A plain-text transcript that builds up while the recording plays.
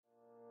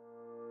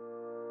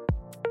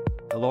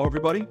Hello,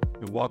 everybody,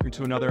 and welcome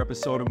to another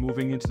episode of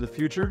Moving into the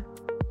Future.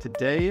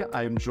 Today,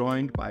 I am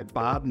joined by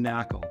Bob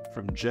Knakal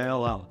from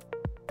JLL.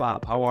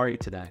 Bob, how are you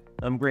today?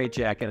 I'm great,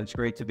 Jack, and it's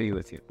great to be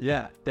with you.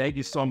 Yeah, thank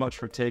you so much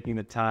for taking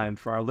the time.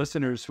 For our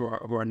listeners who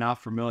are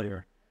not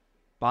familiar,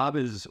 Bob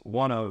is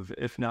one of,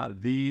 if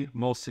not the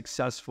most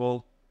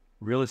successful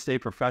real estate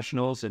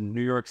professionals in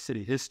New York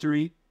City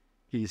history.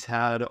 He's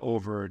had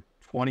over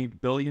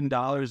 $20 billion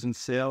in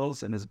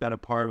sales and has been a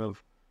part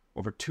of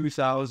over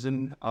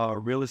 2,000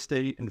 real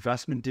estate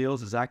investment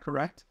deals. Is that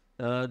correct?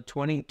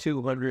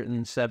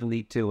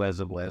 2,272 as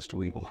of last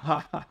week.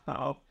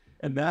 Wow.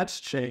 And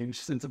that's changed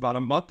since about a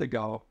month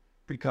ago,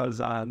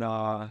 because on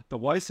the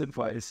Weiss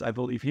advice, I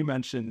believe he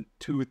mentioned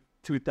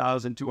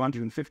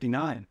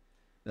 2,259.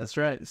 That's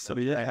right. So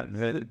yeah,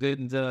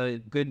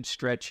 Good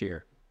stretch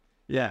here.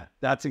 Yeah,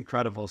 that's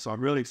incredible. So I'm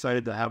really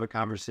excited to have a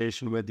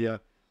conversation with you.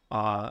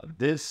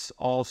 This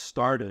all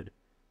started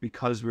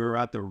because we were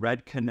at the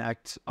Red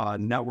Connect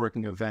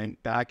networking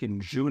event back in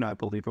June, I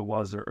believe it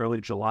was, or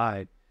early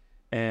July.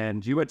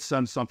 And you had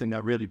done something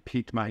that really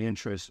piqued my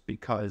interest,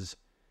 because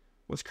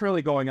what's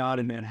currently going on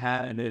in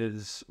Manhattan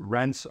is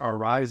rents are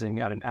rising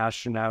at an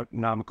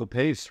astronomical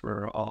pace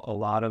for a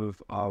lot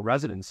of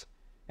residents.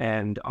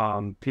 And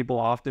people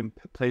often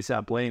place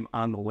that blame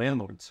on the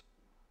landlords.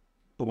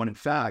 But when in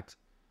fact,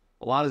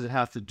 a lot of it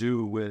has to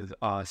do with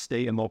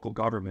state and local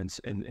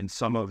governments and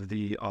some of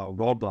the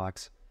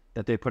roadblocks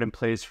that they put in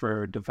place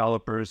for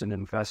developers and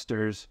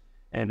investors.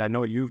 And I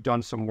know you've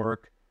done some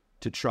work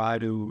to try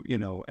to,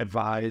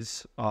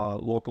 advise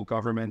local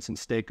governments and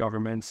state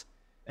governments.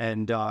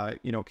 And,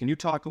 can you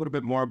talk a little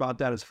bit more about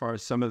that as far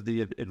as some of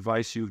the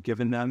advice you've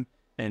given them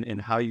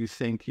and how you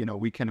think,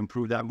 we can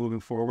improve that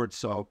moving forward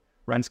so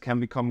rents can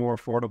become more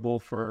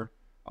affordable for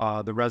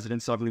the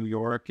residents of New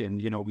York?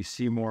 And, we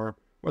see more,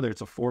 whether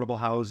it's affordable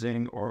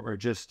housing or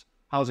just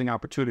housing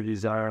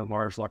opportunities that are in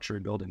large luxury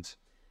buildings.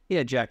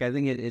 Yeah, Jack, I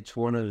think it's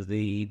one of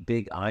the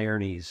big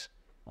ironies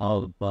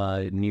of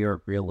New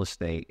York real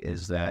estate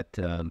is that,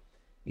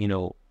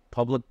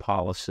 public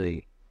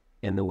policy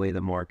and the way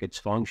the markets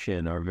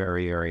function are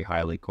very, very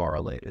highly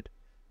correlated.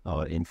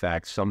 In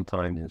fact,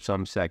 sometimes in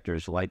some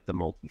sectors, like the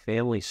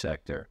multifamily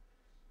sector,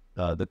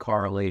 the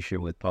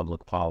correlation with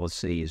public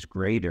policy is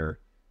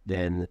greater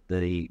than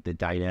the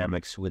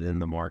dynamics within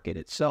the market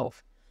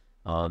itself.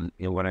 And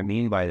what I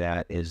mean by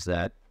that is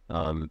that,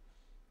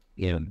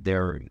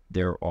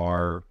 there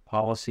are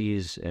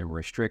policies and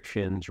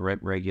restrictions,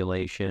 rent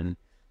regulation.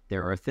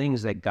 There are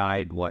things that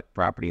guide what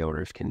property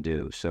owners can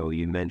do. So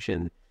you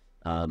mentioned,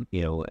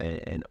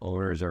 and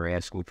owners are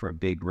asking for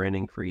big rent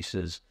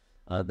increases.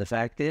 The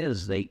fact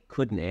is they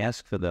couldn't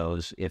ask for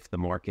those if the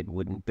market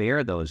wouldn't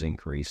bear those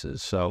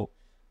increases. So,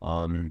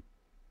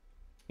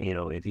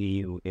 if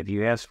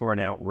you ask for an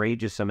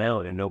outrageous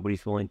amount and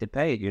nobody's willing to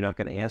pay it, you're not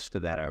going to ask for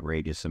that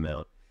outrageous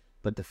amount.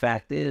 But the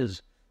fact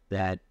is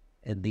that,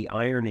 and the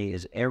irony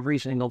is, every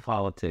single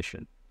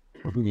politician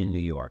in New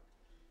York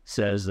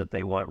says that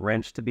they want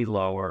rents to be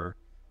lower,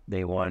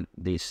 they want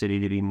the city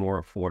to be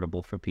more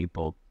affordable for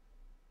people,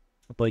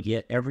 but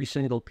yet every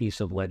single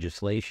piece of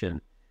legislation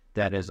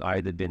that has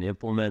either been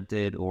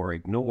implemented or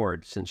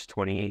ignored since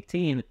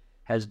 2018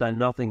 has done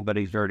nothing but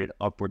exerted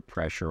upward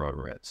pressure on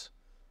rents.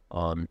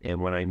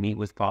 And when I meet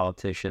with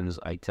politicians,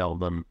 I tell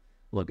them,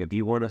 look, if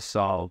you want to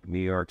solve New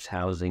York's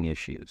housing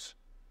issues,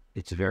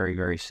 it's very,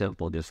 very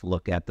simple. Just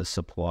look at the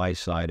supply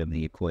side of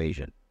the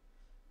equation.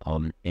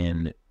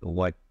 And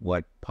what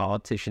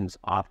politicians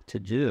opt to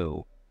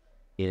do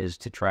is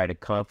to try to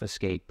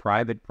confiscate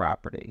private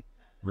property,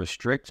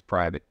 restrict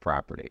private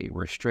property,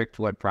 restrict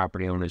what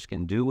property owners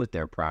can do with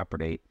their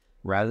property,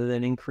 rather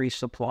than increase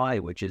supply,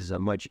 which is a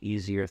much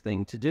easier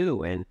thing to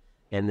do. And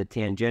the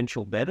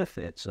tangential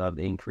benefits of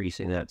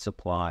increasing that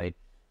supply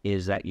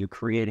is that you're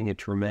creating a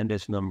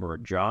tremendous number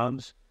of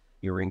jobs,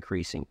 you're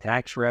increasing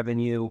tax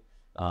revenue,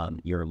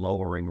 you're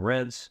lowering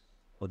rents.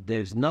 But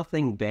there's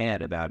nothing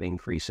bad about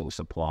increasing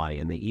supply,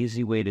 and the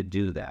easy way to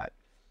do that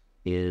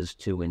is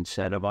to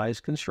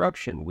incentivize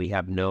construction. We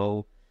have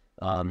no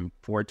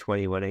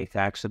 421A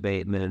tax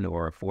abatement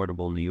or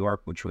Affordable New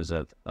York, which was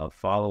a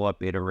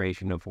follow-up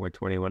iteration of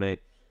 421A.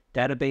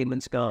 That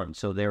abatement's gone.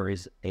 So there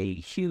is a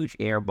huge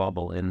air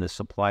bubble in the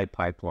supply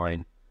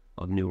pipeline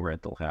of new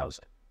rental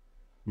housing.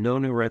 No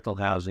new rental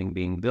housing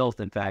being built.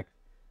 In fact,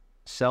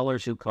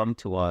 sellers who come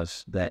to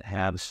us that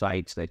have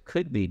sites that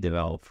could be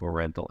developed for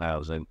rental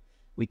housing,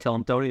 we tell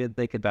them, don't even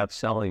think about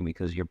selling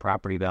because your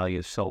property value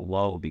is so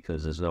low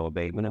because there's no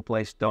abatement in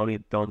place.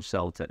 Don't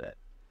sell today.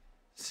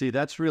 See,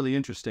 that's really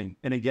interesting.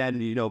 And again,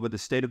 with the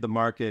state of the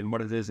market and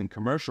what it is in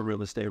commercial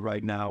real estate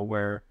right now,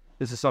 where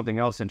this is something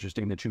else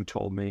interesting that you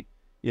told me,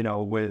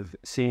 with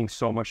seeing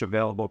so much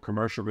available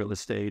commercial real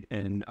estate,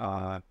 and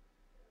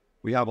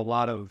we have a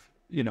lot of,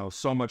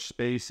 so much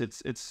space.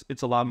 It's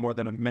a lot more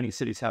than many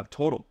cities have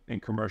total in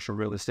commercial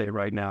real estate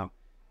right now.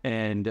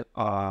 And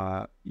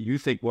you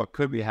think what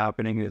could be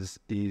happening is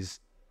these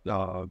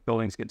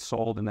buildings get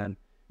sold and then,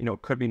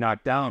 could be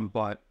knocked down,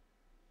 but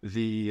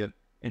the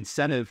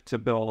incentive to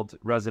build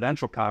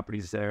residential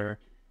properties there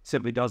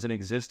simply doesn't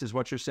exist, is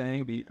what you're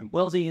saying?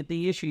 Well,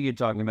 the issue you're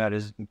talking about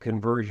is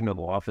conversion of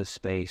office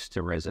space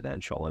to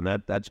residential,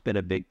 and that's been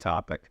a big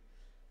topic.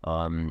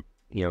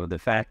 The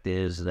fact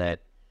is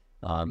that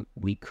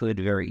we could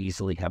very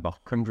easily have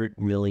 100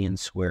 million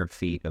square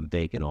feet of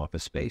vacant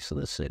office space in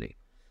the city.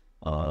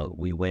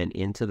 We went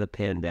into the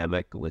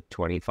pandemic with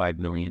 25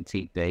 million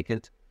feet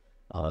vacant.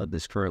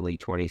 There's currently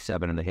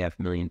 27.5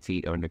 million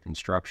feet under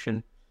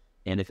construction.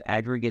 And if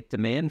aggregate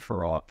demand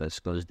for office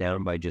goes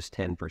down by just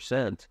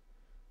 10%,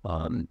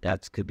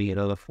 that could be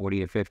another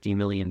 40 or 50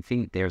 million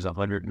feet. There's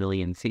 100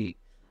 million feet.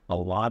 A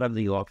lot of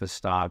the office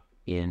stock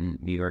in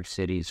New York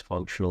City is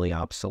functionally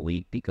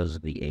obsolete because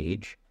of the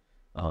age.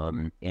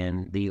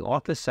 And the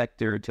office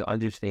sector, to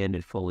understand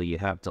it fully, you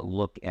have to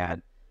look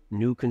at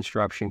new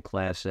construction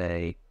Class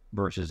A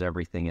versus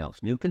everything else.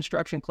 New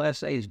construction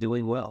Class A is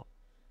doing well.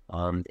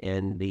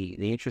 And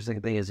the interesting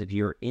thing is, if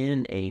you're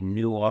in a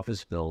new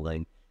office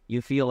building,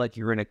 you feel like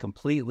you're in a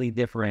completely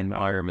different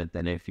environment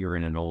than if you're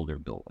in an older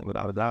building.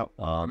 Without a doubt.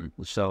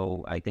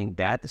 So I think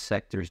that the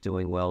sector is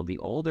doing well. The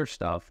older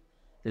stuff,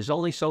 there's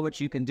only so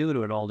much you can do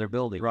to an older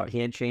building. Right.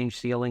 You can't change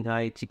ceiling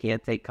heights. You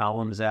can't take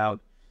columns out.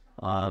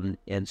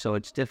 And so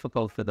it's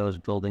difficult for those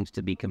buildings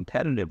to be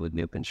competitive with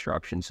new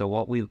construction. So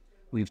what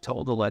we've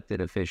told elected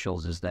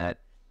officials is that,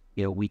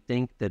 we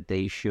think that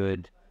they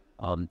should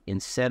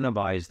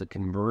incentivize the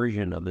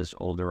conversion of this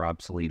older,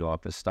 obsolete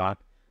office stock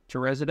to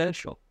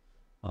residential.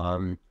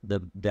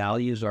 The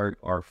values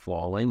are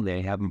falling.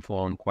 They haven't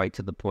fallen quite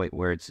to the point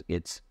where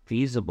it's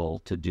feasible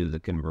to do the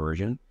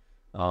conversion.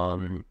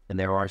 And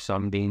there are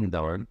some being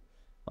done.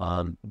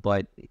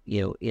 But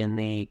in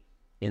the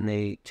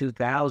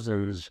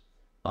 2000s,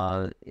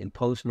 in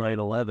post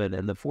 9/11,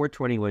 and the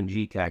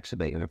 421G tax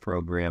abatement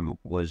program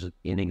was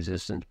in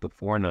existence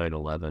before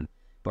 9/11,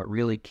 but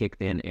really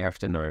kicked in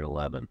after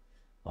 9/11.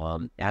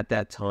 At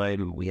that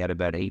time, we had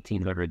about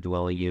 1,800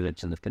 dwelling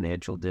units in the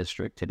financial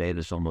district. Today,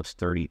 there's almost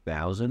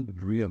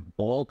 30,000,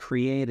 all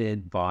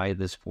created by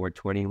this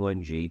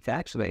 421G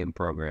tax abatement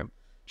program.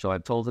 So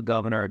I've told the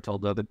governor, I've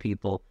told other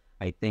people,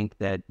 I think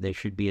that there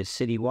should be a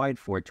citywide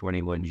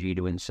 421G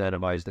to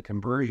incentivize the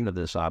conversion of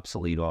this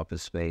obsolete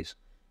office space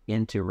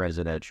into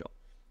residential.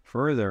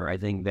 Further, I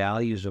think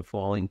values are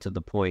falling to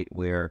the point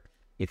where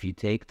if you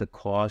take the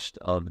cost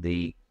of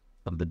the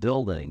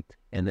building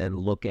and then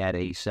look at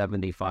a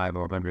 $75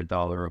 or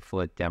 $100 a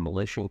foot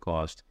demolition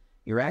cost,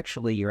 your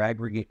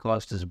aggregate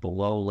cost is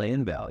below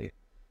land value.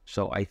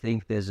 So I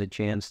think there's a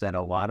chance that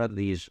a lot of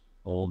these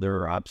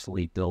older,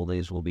 obsolete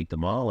buildings will be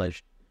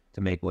demolished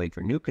to make way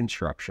for new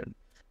construction.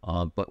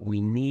 But we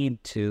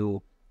need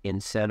to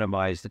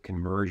incentivize the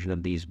conversion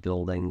of these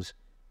buildings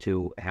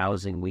to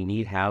housing. We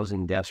need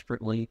housing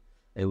desperately.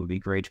 It would be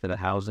great for the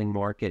housing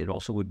market. It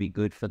also would be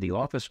good for the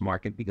office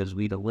market because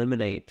we'd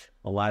eliminate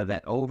a lot of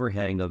that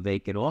overhang of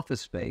vacant office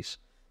space.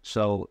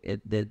 So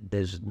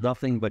there's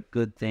nothing but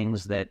good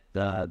things that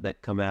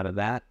come out of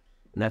that.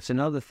 And that's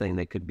another thing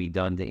that could be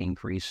done to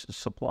increase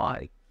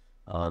supply.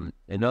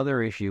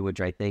 Another issue, which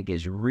I think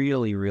is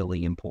really,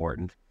 really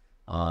important,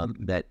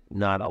 that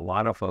not a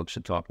lot of folks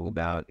are talking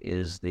about,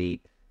 is the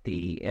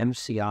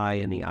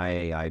MCI and the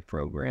IAI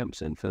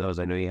programs. And for those,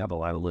 I know you have a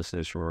lot of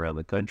listeners from around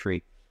the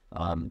country.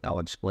 I'll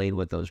explain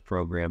what those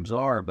programs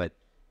are, but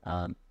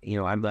I'm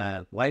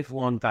a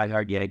lifelong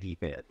diehard Yankee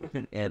fan,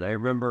 and I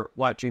remember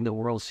watching the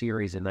World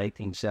Series in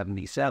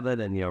 1977,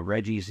 and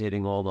Reggie's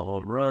hitting all the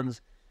home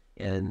runs,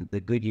 and the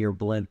Goodyear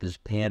blimp is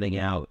panning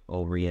out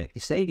over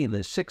Yankee Stadium.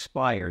 There's 6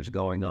 fires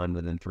going on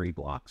within 3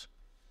 blocks,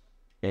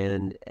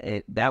 and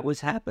that was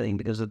happening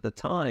because at the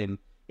time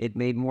it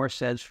made more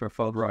sense for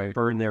folks to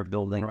burn their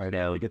building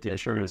down to get the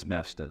insurance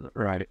messed in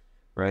it.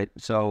 Right.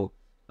 So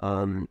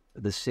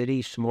the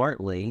city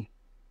smartly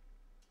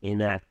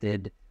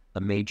enacted a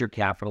major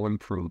capital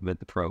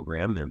improvement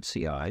program,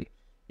 MCI,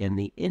 and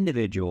the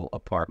individual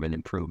apartment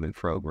improvement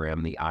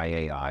program, the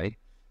IAI,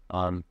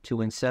 to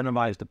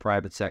incentivize the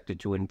private sector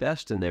to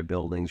invest in their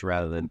buildings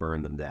rather than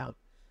burn them down.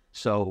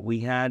 So we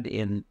had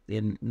in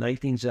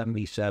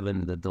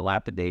 1977, the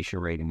dilapidation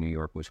rate in New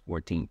York was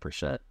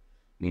 14%,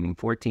 meaning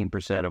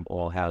 14% of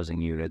all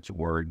housing units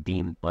were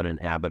deemed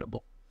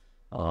uninhabitable.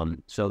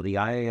 So the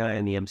IAI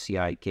and the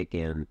MCI kick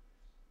in.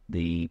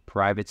 The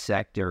private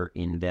sector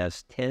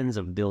invests tens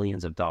of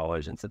billions of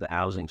dollars into the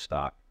housing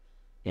stock.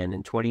 And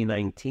in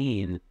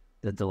 2019,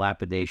 the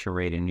dilapidation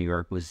rate in New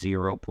York was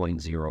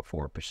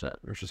 0.04%,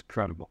 which is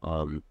incredible.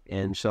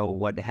 And so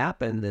what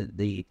happened,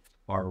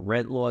 our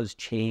rent laws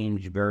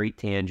changed very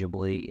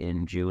tangibly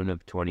in June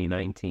of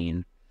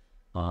 2019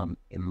 and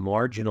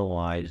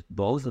marginalized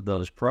both of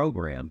those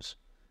programs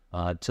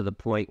to the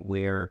point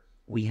where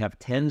we have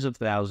tens of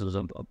thousands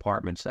of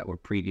apartments that were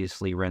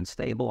previously rent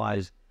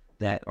stabilized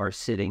that are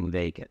sitting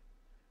vacant.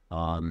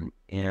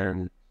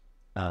 And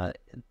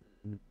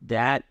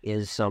that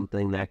is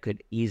something that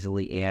could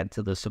easily add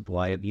to the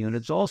supply of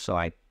units. Also,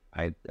 I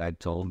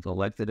told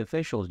elected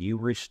officials, you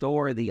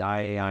restore the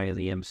IAI and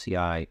the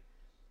MCI,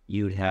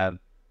 you'd have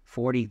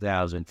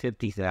 40,000,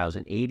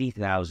 50,000,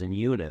 80,000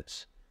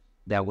 units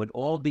that would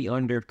all be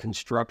under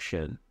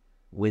construction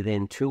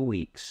within 2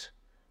 weeks.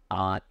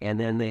 And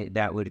then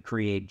that would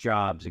create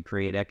jobs, it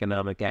create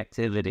economic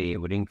activity, it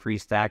would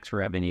increase tax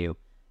revenue,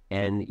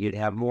 and you'd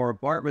have more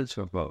apartments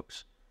for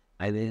folks.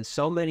 I mean,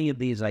 so many of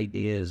these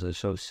ideas are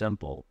so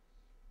simple,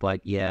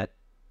 but yet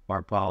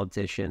our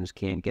politicians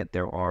can't get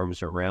their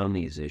arms around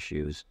these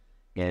issues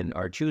and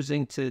are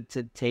choosing to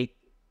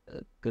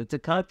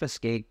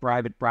confiscate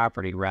private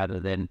property rather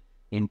than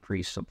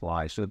increase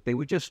supply. So if they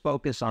would just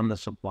focus on the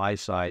supply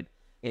side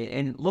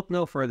and look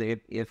no further,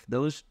 if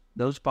those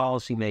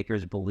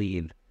policymakers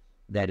believe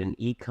that an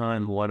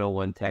Econ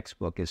 101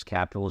 textbook is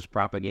capitalist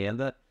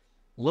propaganda,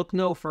 look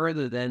no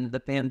further than the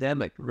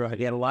pandemic. Right.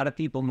 You had a lot of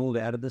people move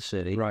out of the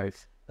city. Right.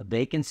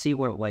 Vacancy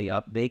went way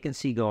up.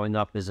 Vacancy going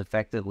up is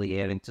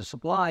effectively adding to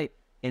supply,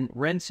 and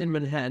rents in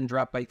Manhattan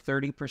dropped by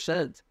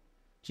 30%. So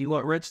you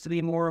want rents to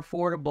be more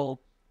affordable,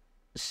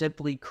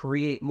 simply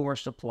create more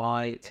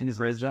supply and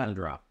rents don't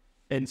drop.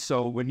 And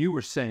so when you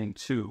were saying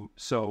too,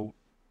 so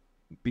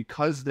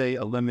because they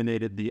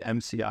eliminated the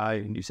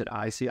MCI and you said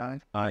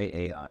ICI?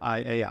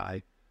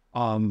 IAI.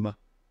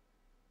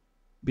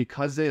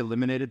 Because they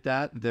eliminated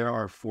that, there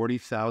are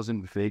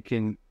 40,000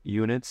 vacant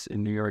units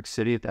in New York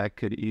City that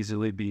could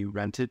easily be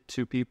rented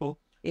to people.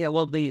 Yeah,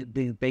 well,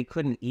 they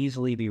couldn't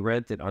easily be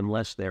rented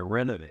unless they're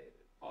renovated.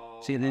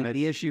 See,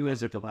 the issue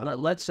is,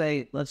 let's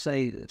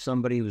say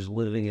somebody was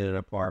living in an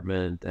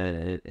apartment,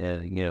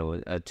 you know,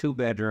 a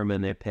 2-bedroom,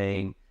 and they're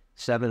paying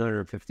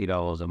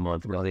 $750 a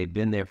month. Well, they've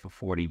been there for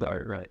 40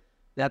 years. Right.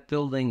 That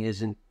building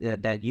isn't.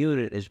 That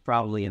unit is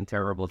probably in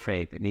terrible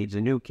shape. It needs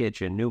a new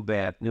kitchen, new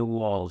bath, new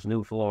walls,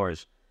 new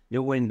floors,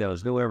 new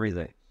windows, new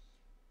everything.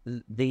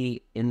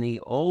 In the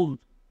old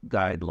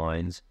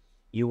guidelines,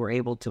 you were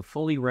able to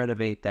fully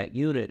renovate that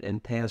unit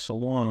and pass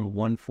along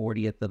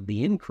 1/40th of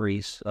the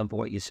increase of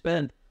what you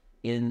spent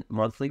in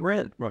monthly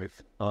rent. Right.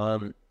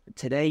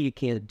 Today, you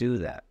can't do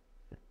that.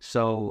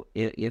 So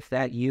if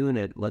that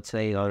unit, let's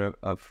say on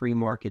a free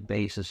market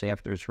basis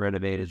after it's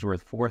renovated, is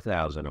worth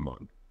 $4,000 a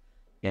month,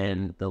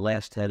 and the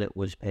last tenant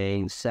was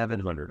paying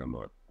 $700 a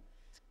month,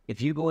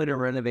 if you go in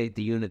and renovate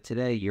the unit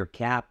today, you're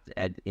capped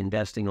at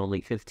investing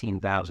only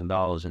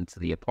 $15,000 into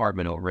the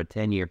apartment over a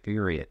 10-year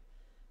period.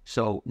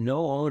 So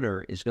no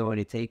owner is going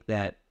to take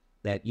that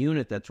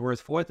unit that's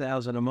worth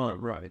 $4,000 a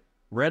month, right,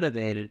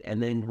 renovate it,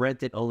 and then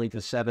rent it only for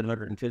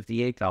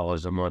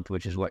 $758 a month,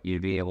 which is what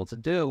you'd be able to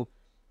do.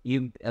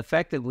 You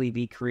effectively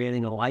be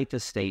creating a life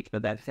estate for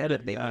that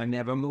tenant. They would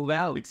never move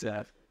out.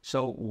 Exactly.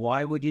 So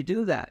why would you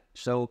do that?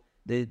 So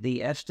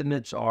the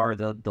estimates are,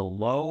 the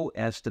low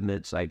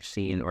estimates I've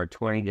seen are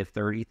 20 to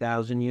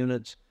 30,000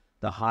 units.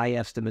 The high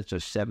estimates are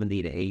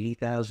 70 to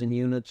 80,000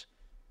 units.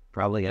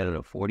 Probably, I don't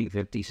know, 40,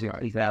 50,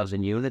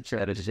 60,000 units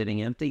that are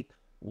sitting empty.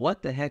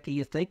 What the heck are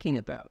you thinking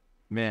about?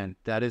 Man,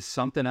 that is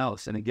something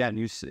else. And again,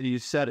 you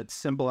said it's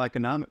simple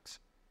economics.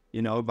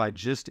 You know, by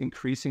just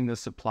increasing the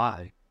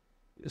supply,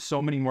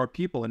 so many more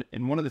people.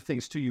 And one of the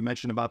things, too, you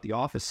mentioned about the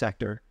office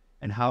sector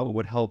and how it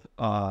would help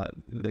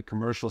the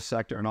commercial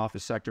sector and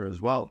office sector as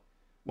well.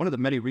 One of the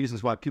many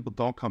reasons why people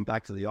don't come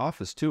back to the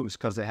office, too, is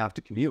because they have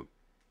to commute.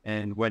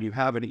 And when you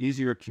have an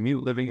easier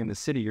commute living in the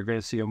city, you're going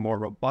to see a more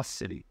robust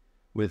city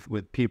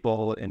with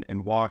people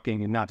and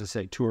walking, and not to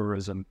say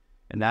tourism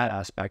and that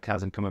aspect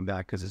hasn't come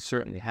back, because it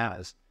certainly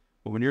has.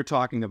 But when you're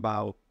talking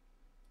about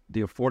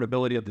the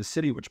affordability of the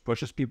city, which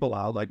pushes people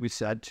out, like we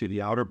said, to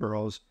the outer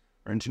boroughs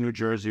or into New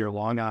Jersey or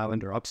Long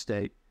Island or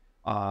upstate,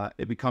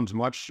 it becomes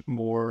much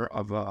more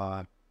of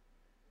a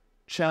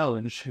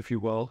challenge, if you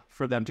will,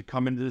 for them to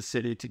come into the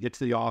city, to get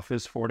to the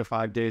office 4 to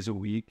 5 days a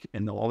week,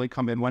 and they'll only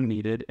come in when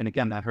needed. And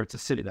again, that hurts the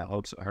city, that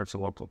hurts the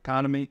local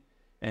economy,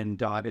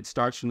 and it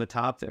starts from the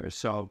top there.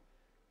 So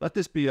let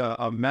this be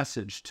a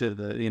message to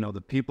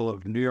the people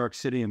of New York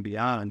City and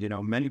beyond.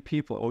 Many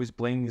people always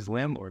blame these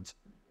landlords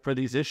for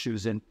these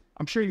issues, and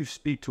I'm sure you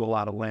speak to a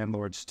lot of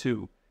landlords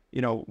too.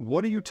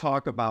 What do you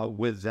talk about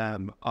with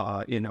them,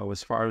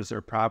 as far as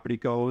their property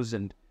goes,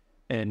 and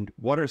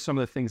what are some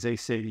of the things they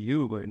say to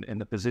you and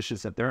the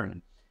positions that they're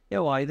in? Yeah,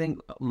 well, I think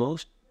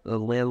most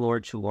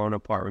landlords who own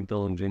apartment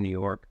buildings in New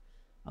York,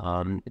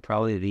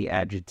 probably the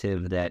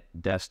adjective that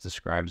best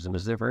describes them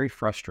is they're very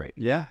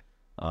frustrated. Yeah.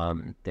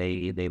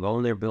 They've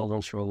owned their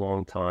buildings for a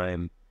long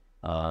time.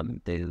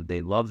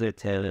 They love their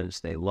tenants.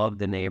 They love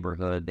the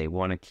neighborhood. They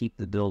want to keep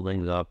the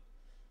buildings up.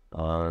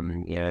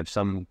 Have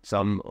some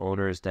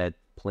owners that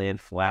plant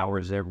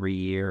flowers every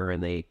year,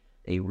 and they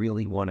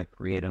really want to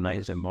create a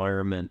nice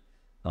environment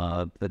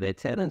for their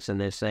tenants. And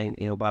they're saying,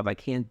 Bob, I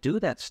can't do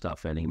that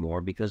stuff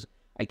anymore because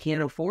I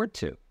can't afford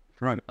to.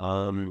 Right.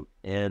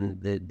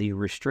 And the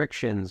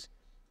restrictions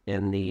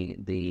and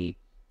the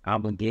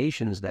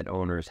obligations that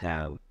owners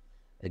have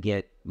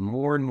get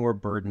more and more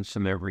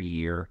burdensome every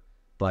year,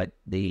 but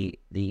the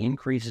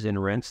increases in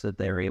rents that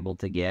they're able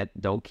to get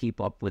don't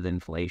keep up with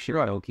inflation,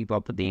 don't keep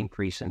up with the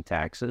increase in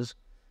taxes.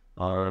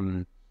 Or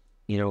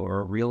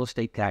a real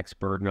estate tax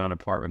burden on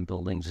apartment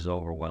buildings is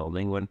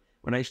overwhelming.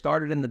 When I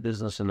started in the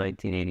business in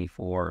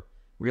 1984,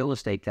 real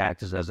estate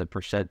taxes as a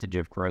percentage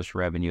of gross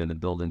revenue in the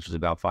buildings was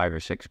about 5 or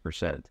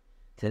 6%.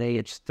 Today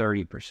it's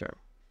 30%.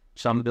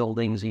 Some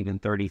buildings, even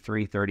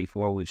 33,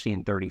 34. We've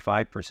seen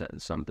 35% in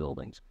some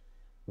buildings.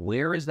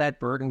 Where is that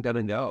burden going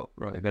to go?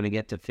 Right. They're going to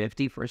get to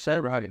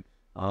 50%? Right.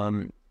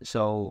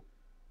 So,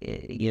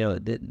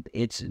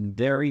 it's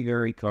very,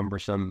 very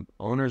cumbersome.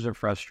 Owners are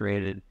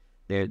frustrated.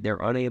 They're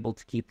unable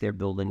to keep their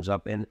buildings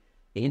up. And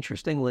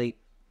interestingly,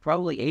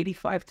 probably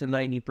 85 to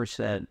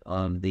 90%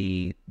 of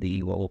the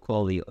what we'll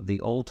call the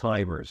old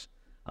timers,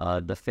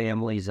 the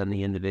families and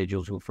the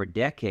individuals who for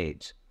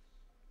decades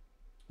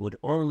would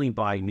only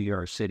buy New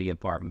York City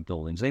apartment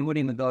buildings. They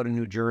wouldn't even go to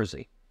New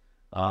Jersey.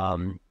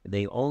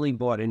 They only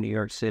bought in New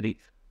York City.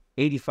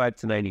 85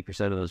 to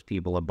 90% of those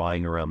people are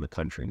buying around the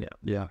country now.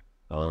 Yeah.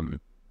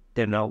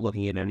 They're not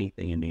looking at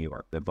anything in New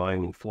York. They're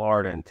buying in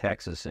Florida and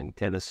Texas and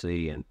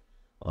Tennessee and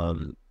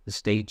the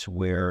states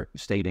where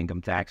state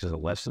income taxes are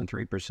less than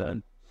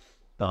 3%.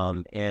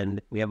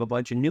 And we have a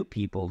bunch of new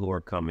people who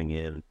are coming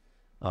in,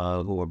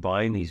 who are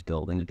buying these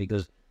buildings,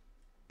 because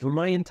through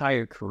my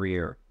entire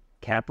career,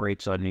 cap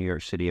rates on New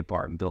York City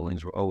apartment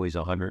buildings were always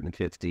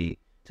 150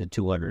 to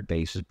 200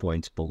 basis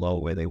points below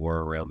where they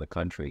were around the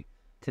country.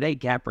 Today,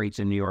 cap rates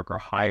in New York are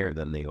higher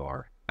than they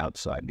are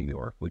outside New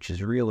York, which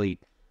is really,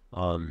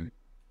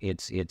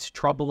 it's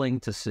troubling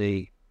to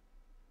see.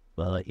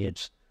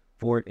 It's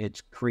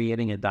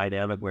creating a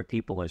dynamic where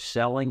people are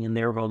selling in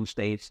their home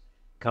states,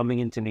 coming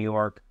into New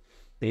York.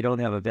 They don't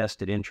have a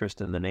vested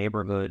interest in the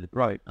neighborhood.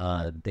 Right.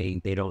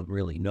 They don't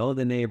really know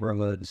the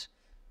neighborhoods.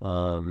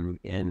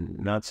 And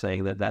not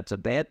saying that that's a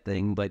bad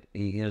thing, but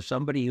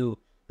somebody who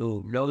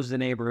knows the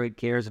neighborhood,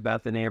 cares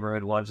about the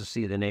neighborhood, wants to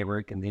see the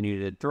neighborhood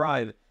continue to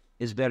thrive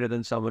is better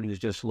than someone who's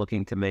just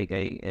looking to make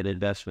an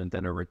investment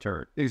and a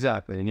return.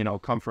 Exactly.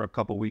 And, come for a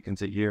couple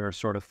weekends a year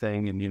sort of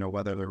thing. And,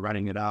 whether they're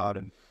renting it out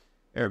and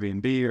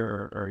Airbnb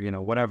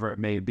or whatever it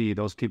may be,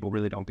 those people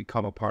really don't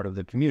become a part of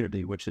the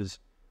community, which is,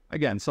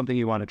 again, something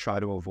you want to try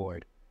to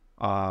avoid,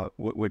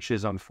 which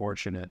is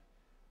unfortunate.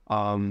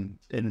 And,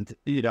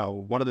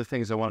 one of the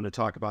things I wanted to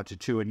talk about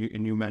too,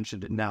 and you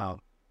mentioned it now,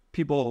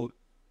 people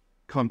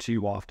come to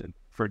you often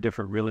for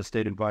different real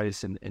estate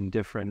advice and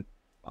different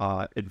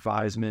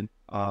advisement,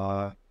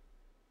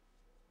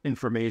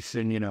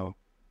 information,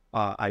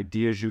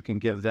 ideas you can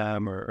give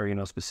them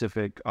or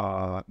specific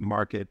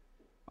market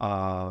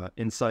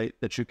insight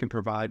that you can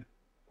provide.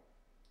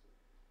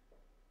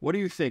 What do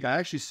you think? I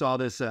actually saw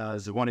this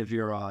as one of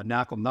your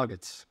Knakal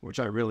nuggets, which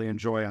I really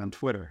enjoy on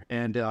Twitter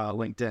and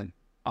LinkedIn.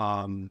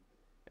 And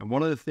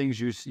one of the things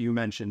you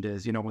mentioned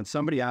is, when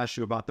somebody asks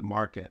you about the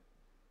market,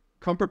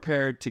 come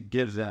prepared to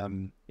give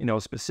them,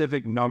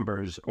 specific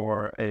numbers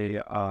or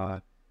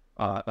a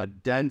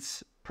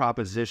dense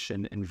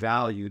proposition and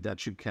value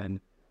that you can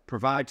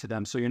provide to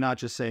them. So you're not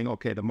just saying,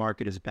 okay, the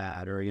market is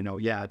bad, or,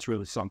 yeah, it's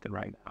really something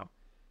right now.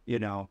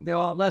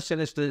 The lesson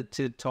is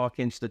to talk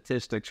in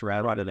statistics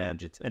rather than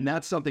adjectives. And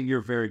that's something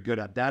you're very good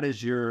at. That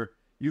is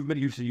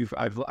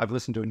I've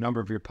listened to a number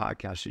of your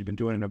podcasts. You've been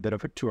doing a bit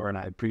of a tour, and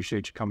I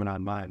appreciate you coming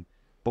on mine.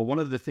 But one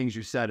of the things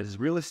you said is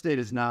real estate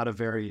is not a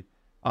very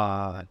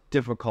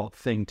difficult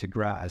thing to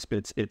grasp.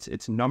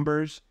 It's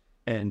numbers,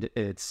 and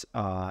it's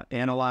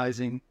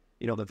analyzing,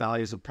 the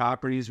values of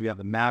properties. We have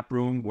the map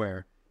room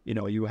where,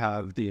 you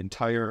have the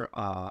entire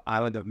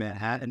island of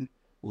Manhattan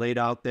laid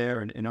out there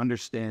and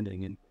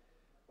understanding. And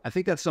I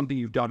think that's something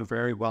you've done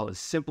very well, is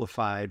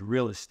simplified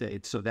real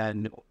estate. So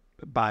then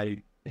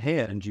by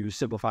hand, you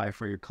simplify it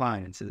for your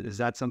clients. Is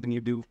that something you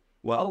do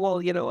well? Well,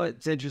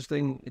 it's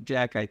interesting,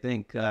 Jack. I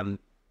think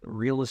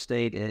real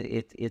estate,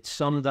 it's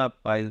summed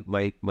up by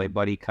my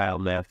buddy Kyle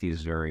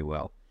Matthews very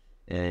well.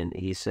 And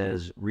he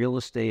says, real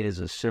estate is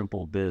a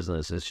simple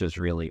business. It's just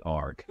really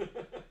hard.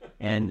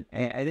 and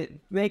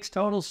it makes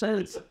total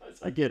sense.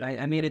 I get it.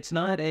 I mean, it's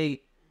not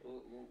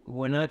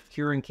we're not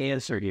curing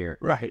cancer here.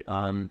 Right.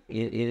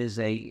 It is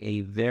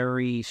a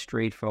very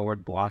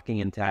straightforward blocking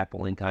and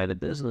tackling kind of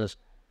business,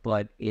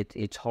 but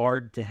it's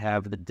hard to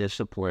have the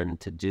discipline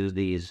to do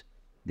these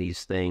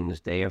things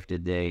day after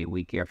day,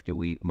 week after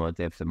week, month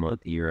after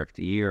month, year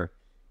after year.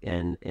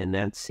 And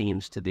that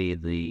seems to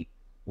be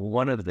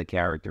one of the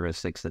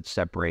characteristics that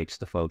separates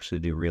the folks who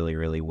do really,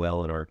 really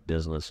well in our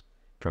business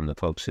from the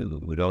folks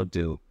who don't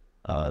do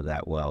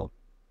that well.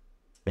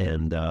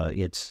 And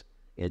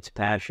it's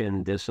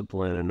passion,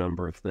 discipline, a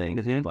number of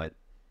things. Mm-hmm. But,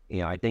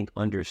 I think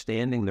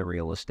understanding the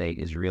real estate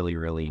is really,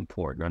 really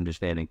important.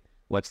 Understanding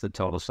what's the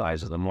total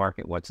size of the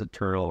market, what's the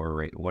turnover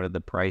rate, what are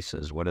the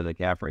prices, what are the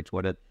cap rates,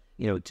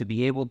 to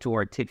be able to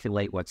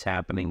articulate what's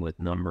happening with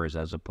numbers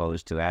as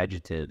opposed to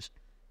adjectives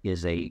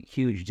is a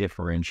huge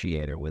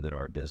differentiator within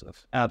our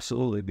business.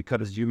 Absolutely.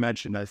 Because as you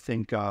mentioned, I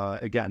think,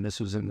 again, this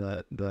was in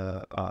the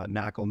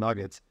Knakal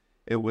Nuggets.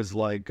 It was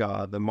like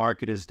the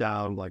market is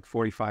down like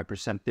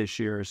 45% this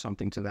year or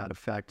something to that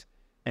effect.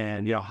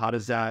 And, how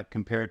does that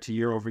compare to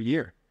year over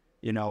year?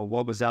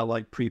 What was that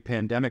like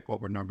pre-pandemic?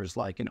 What were numbers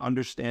like? And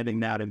understanding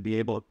that and be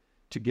able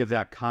to give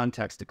that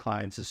context to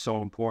clients is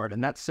so important.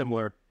 And that's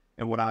similar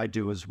in what I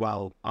do as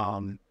well.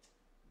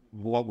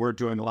 What we're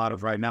doing a lot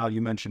of right now,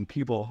 you mentioned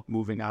people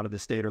moving out of the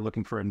state or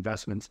looking for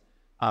investments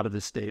out of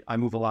the state. I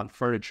move a lot of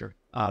furniture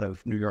out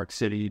of New York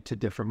City to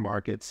different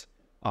markets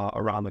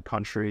around the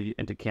country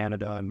into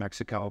Canada and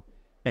Mexico.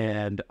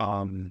 And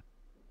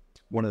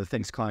one of the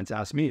things clients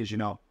ask me is,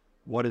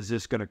 what is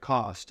this going to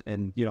cost?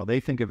 And, they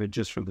think of it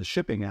just from the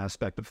shipping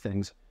aspect of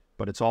things,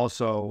 but it's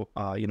also,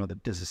 the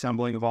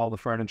disassembling of all the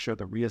furniture,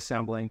 the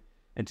reassembling,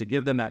 and to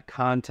give them that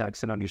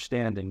context and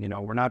understanding.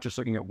 We're not just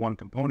looking at one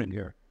component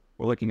here.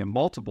 We're looking at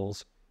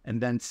multiples. And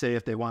then say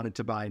if they wanted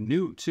to buy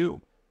new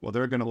too, well,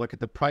 they're going to look at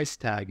the price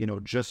tag,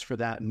 just for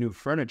that new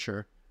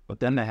furniture. But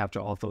then they have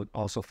to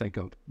also think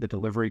of the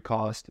delivery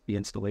cost, the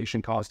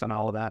installation cost on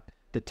all of that,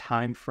 the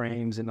time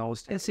frames and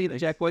those And see,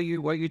 Jack, what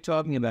you're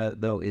talking about,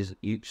 though, is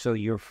so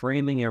you're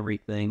framing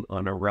everything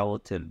on a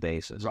relative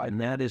basis. Right. And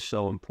that is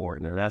so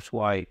important. And that's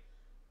why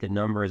the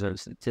numbers and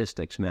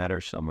statistics matter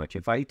so much.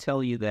 If I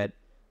tell you that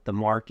the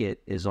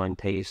market is on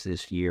pace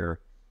this year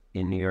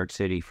in New York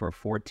City for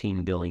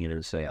 $14 billion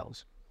in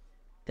sales,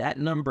 that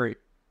number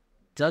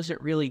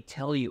doesn't really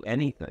tell you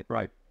anything.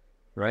 Right.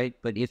 Right.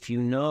 But if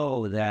you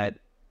know that,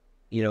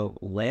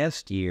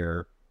 last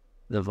year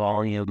the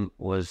volume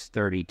was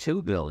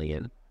 32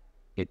 billion,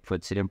 it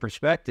puts it in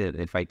perspective.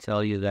 If I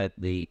tell you that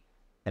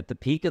at the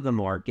peak of the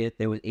market,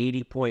 there was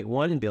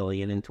 80.1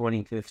 billion in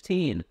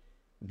 2015,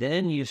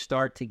 then you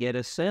start to get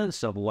a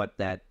sense of what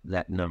that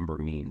number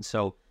means.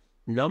 So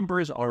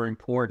numbers are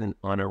important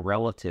on a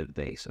relative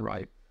basis.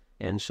 Right.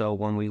 And so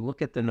when we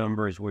look at the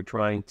numbers, we're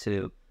trying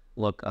to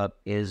look up,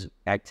 is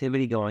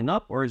activity going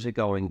up or is it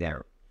going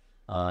down?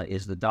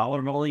 Is the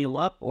dollar volume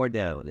up or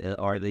down?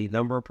 Are the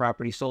number of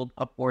properties sold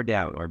up or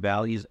down? Are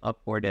values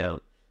up or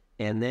down?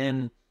 And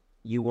then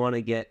you want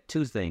to get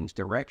two things,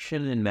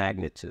 direction and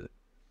magnitude.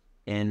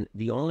 And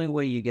the only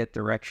way you get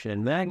direction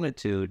and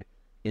magnitude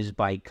is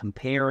by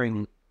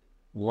comparing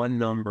one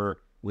number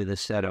with a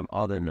set of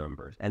other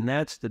numbers. And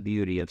that's the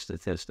beauty of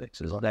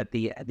statistics, is that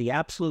the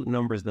absolute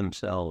numbers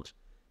themselves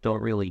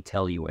don't really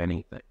tell you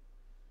anything.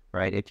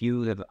 Right? If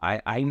you have,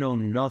 I know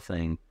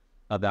nothing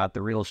about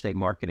the real estate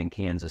market in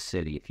Kansas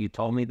City. If you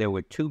told me there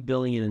were $2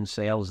 billion in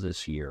sales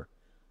this year,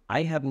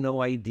 I have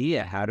no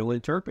idea how to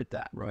interpret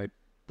that. Right.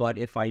 But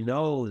if I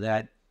know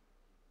that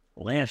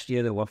last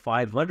year there were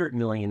 500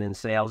 million in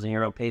sales and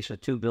you're on pace for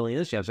 2 billion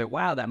this year, I say,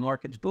 wow, that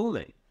market's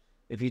booming.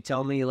 If you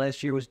tell me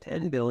last year was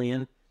 10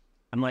 billion,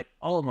 I'm like,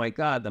 oh my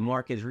God, the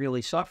market is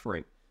really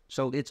suffering.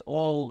 So it's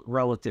all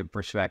relative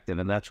perspective,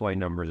 and that's why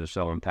numbers are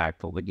so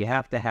impactful. But you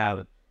have to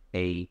have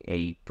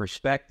a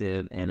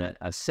perspective and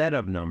a set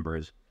of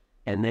numbers,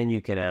 and then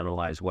you can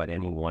analyze what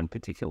any one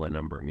particular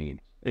number means.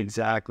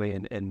 Exactly.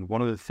 And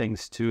one of the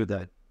things too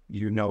that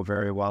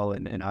very well,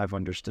 and I've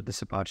understood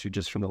this about you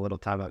just from the little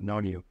time I've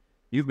known you,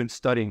 you've been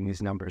studying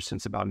these numbers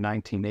since about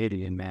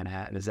 1980 in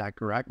Manhattan. Is that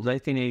correct?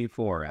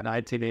 1984.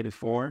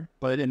 1984.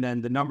 And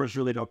then the numbers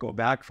really don't go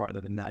back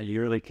farther than that.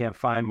 You really can't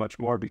find much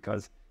more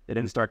because they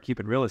didn't start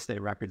keeping real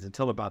estate records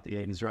until about the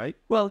 80s, right?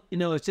 Well,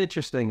 it's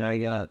interesting.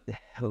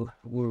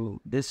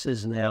 This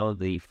is now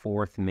the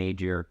fourth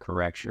major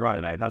correction.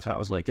 Right. That's how I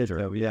was like,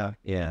 so, yeah.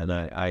 Yeah. And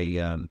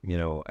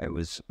I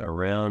was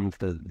around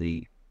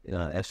the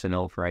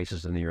S&L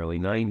crisis in the early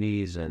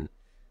 90s and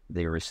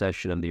the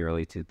recession of the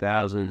early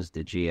 2000s,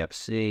 the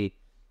GFC.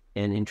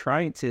 And in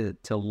trying to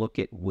look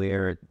at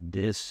where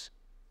this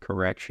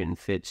correction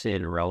fits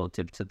in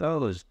relative to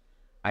those,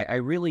 I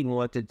really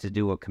wanted to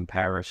do a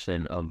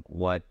comparison of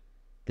what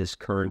this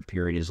current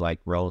period is like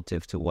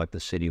relative to what the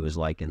city was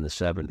like in the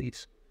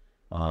 70s.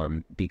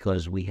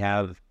 Because we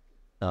have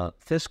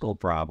fiscal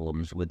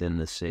problems within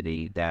the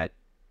city that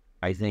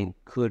I think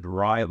could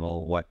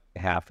rival what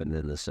happened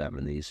in the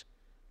 70s.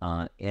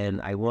 And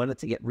I wanted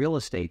to get real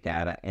estate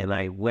data, and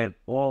I went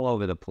all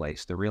over the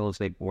place. The Real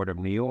Estate Board of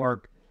New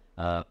York,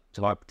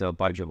 talked to a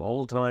bunch of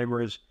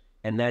old-timers,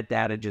 and that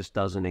data just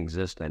doesn't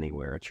exist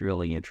anywhere. It's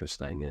really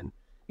interesting. And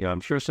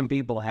I'm sure some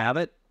people have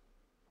it,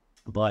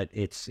 but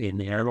it's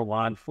in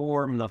analog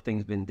form.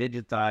 Nothing's been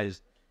digitized,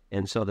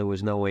 and so there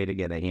was no way to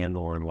get a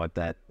handle on what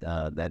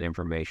that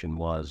information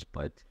was.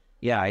 But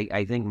yeah,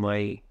 I think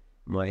my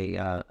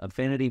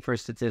affinity for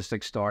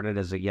statistics started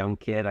as a young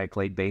kid. I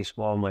played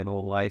baseball my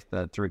whole life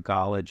through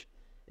college,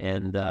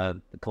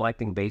 and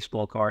collecting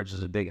baseball cards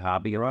is a big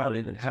hobby around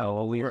it. And how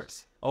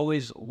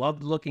always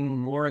loved looking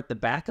more at the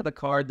back of the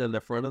card than the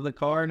front of the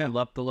card. I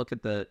loved to look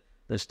at the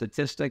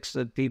statistics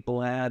that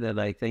people had,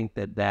 and I think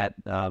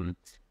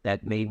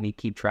that made me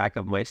keep track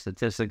of my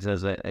statistics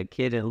as a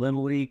kid in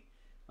Little League.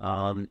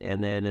 And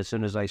then as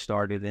soon as I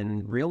started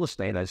in real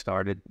estate, I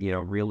started,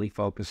 really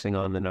focusing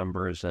on the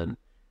numbers and,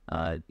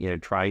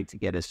 trying to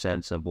get a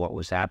sense of what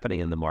was happening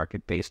in the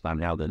market based on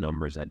how the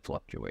numbers had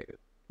fluctuated.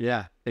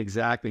 Yeah,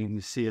 exactly. And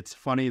you see, it's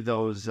funny,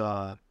 those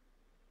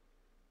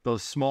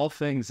small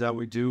things that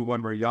we do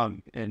when we're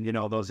young and,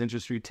 those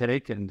interests we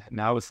take, and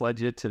now it's led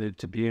you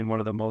to being one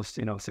of the most,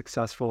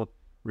 successful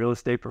real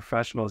estate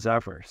professionals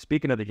ever.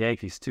 Speaking of the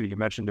Yankees too, you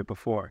mentioned it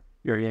before.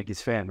 You're a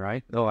Yankees fan,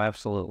 right? Oh,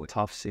 absolutely.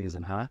 Tough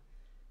season, huh?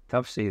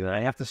 Tough season.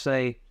 I have to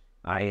say,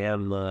 I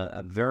am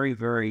a very,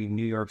 very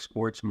New York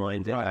sports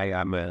minded. Right.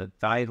 I'm a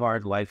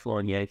diehard,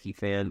 lifelong Yankee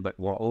fan, but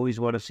will always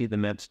want to see the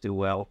Mets do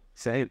well.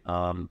 Same.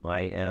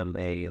 I am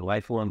a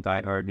lifelong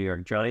diehard New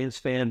York Giants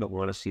fan, but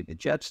want to see the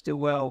Jets do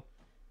well.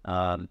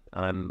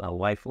 I'm a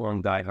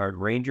lifelong diehard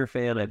Ranger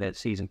fan. I've had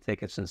season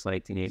tickets since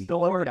 1984.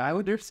 Still over the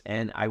Islanders?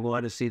 And I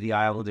want to see the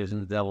Islanders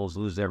and the Devils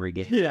lose every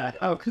game. Yeah,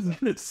 I was going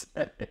to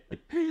say.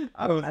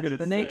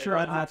 The nature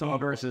of hockey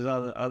versus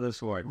other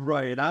sports.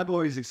 Right, and I've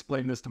always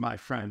explained this to my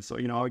friends. So,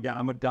 again,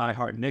 I'm a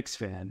diehard Knicks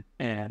fan,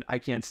 and I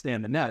can't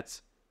stand the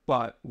Nets.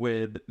 But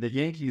with the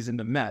Yankees and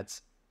the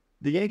Mets,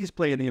 the Yankees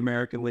play in the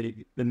American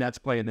League, the Nets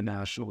play in the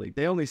National League.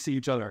 They only see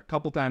each other a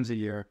couple times a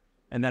year,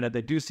 and then if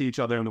they do see each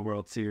other in the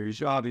World Series,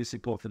 you obviously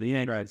pull for the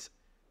Yankees. Right.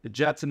 The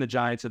Jets and the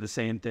Giants are the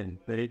same thing.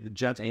 The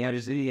Jets and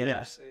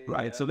yes,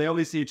 right. So they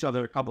only see each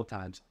other a couple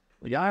times.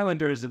 The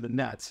Islanders and the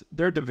Nets,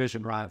 they're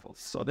division rivals,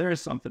 so there is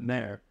something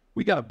there.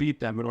 We got to beat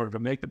them in order to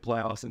make the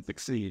playoffs and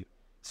succeed.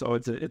 So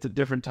it's a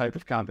different type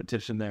of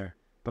competition there.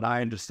 But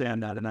I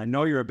understand that, and I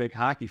know you're a big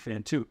hockey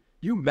fan too.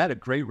 You met a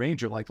great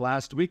Ranger like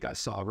last week, I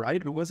saw,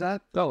 right? Who was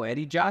that? Oh,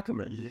 Eddie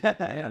Giacomin.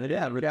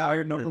 Yeah,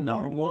 retired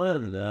number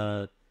one.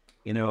 A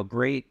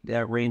great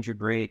Ranger,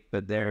 great,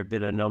 but there have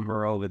been a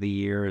number over the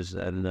years,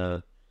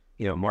 and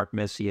Mark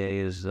Messier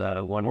is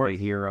one of my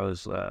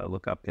heroes.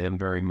 Look up to him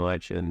very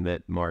much, and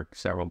met Mark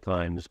several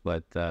times.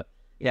 But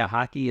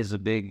hockey is a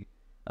big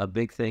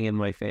thing in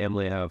my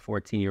family. I have a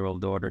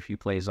 14-year-old daughter. She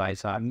plays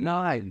ice hockey.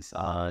 Nice.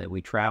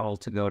 We travel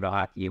to go to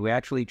hockey. We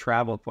actually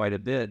travel quite a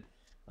bit.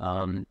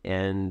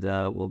 And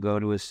we'll go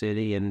to a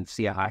city and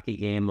see a hockey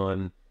game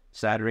on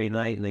Saturday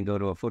night and then go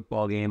to a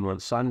football game on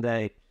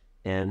Sunday.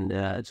 And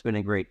it's been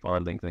a great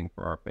bonding thing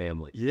for our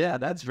family. Yeah,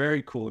 that's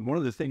very cool. And one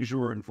of the things you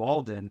were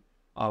involved in,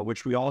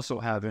 which we also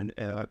have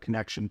a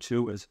connection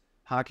to, is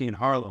Hockey in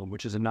Harlem,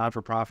 which is a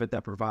non-for-profit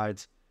that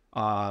provides,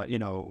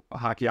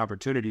 hockey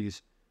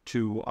opportunities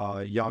to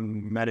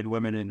young men and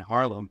women in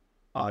Harlem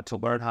to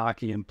learn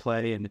hockey and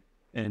play.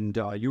 And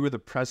you were the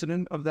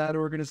president of that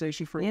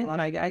organization for a while?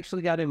 I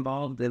actually got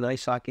involved in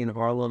ice hockey in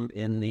Harlem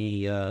in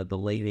the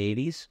late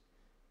 80s,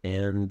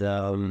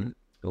 and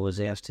I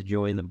was asked to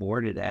join the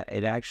board. It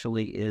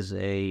actually is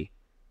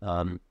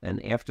an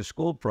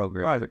after-school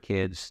program for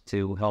kids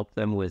to help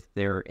them with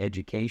their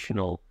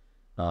educational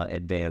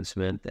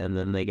advancement, and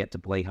then they get to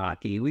play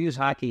hockey. We use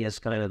hockey as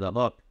kind of the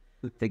hook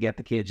to get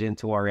the kids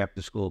into our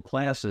after-school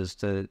classes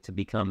to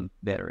become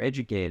better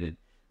educated.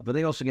 But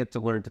they also get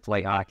to learn to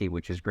play hockey,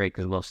 which is great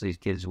because most of these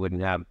kids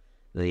wouldn't have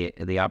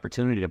the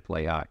opportunity to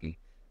play hockey.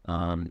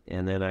 And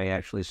then I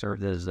actually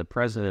served as the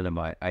president of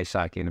ice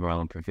hockey in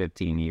Harlem for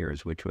 15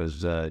 years, which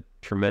was a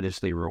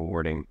tremendously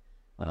rewarding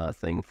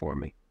thing for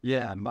me.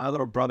 Yeah, my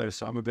little brother,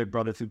 so I'm a big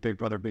brother through big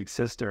brother, big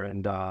sister,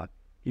 and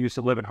he used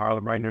to live in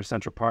Harlem right near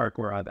Central Park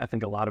where I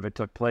think a lot of it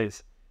took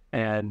place.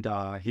 And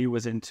he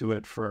was into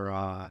it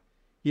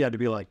he had to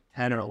be like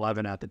 10 or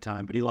 11 at the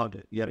time, but he loved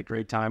it. He had a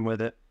great time with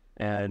it.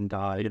 And,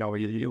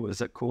 it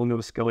was a cool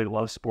new skill. He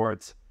loved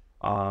sports.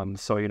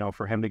 So,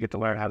 for him to get to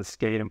learn how to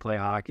skate and play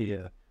hockey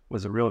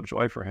was a real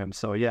joy for him.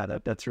 So, yeah,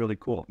 that's really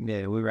cool.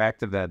 Yeah, we were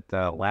active at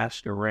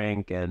Lasker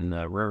Rink and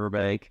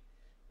Riverbank,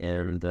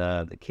 and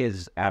the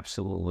kids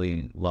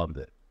absolutely loved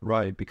it.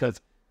 Right,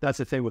 because that's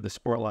the thing with a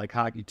sport like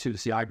hockey, too.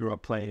 See, I grew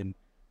up playing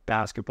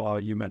basketball.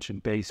 You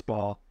mentioned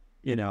baseball.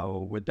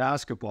 With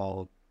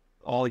basketball,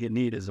 all you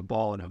need is a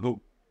ball and a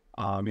hoop.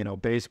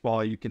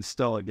 Baseball, you can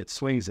still get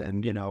swings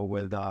in,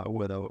 with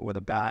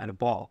a bat and a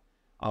ball.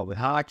 With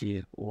hockey,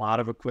 a lot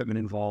of equipment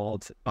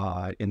involved,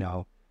 a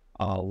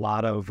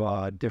lot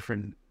of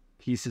different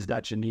pieces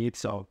that you need.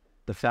 So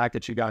the fact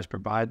that you guys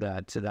provide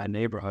that to that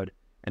neighborhood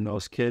and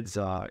those kids,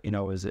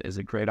 is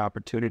a great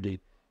opportunity.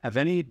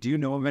 Do you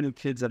know of any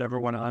kids that ever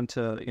went on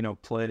to,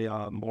 play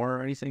more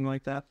or anything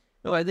like that?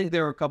 No, I think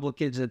there were a couple of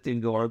kids that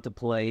did go on to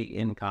play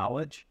in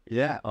college.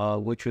 Yeah.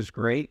 Which was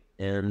great.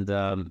 And,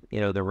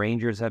 the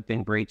Rangers have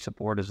been great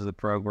supporters of the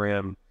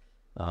program.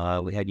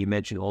 You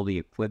mentioned all the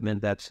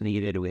equipment that's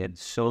needed. We had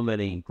so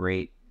many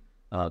great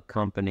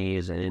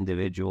companies and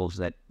individuals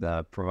that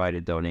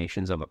provided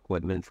donations of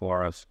equipment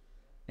for us.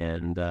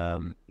 And,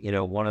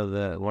 one of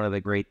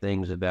the great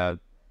things about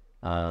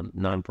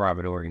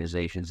nonprofit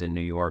organizations in New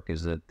York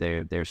is that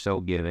they're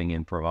so giving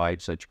and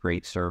provide such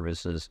great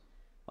services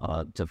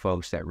to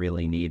folks that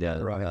really need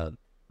a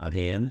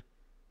hand.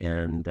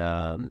 And,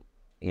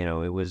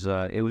 it was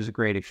a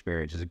great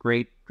experience. It's a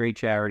great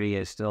charity.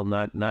 It's still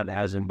not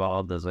as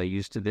involved as I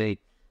used to be,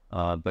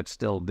 but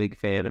still a big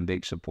fan and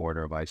big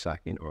supporter of ice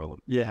hockey in Harlem.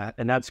 Yeah,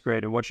 and that's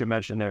great. And what you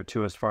mentioned there,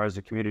 too, as far as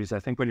the communities, I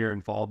think when you're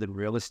involved in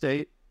real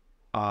estate,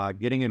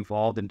 getting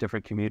involved in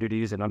different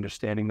communities and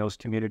understanding those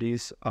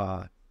communities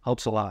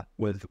helps a lot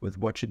with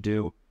what you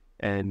do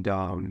and,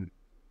 how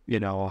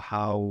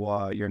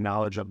your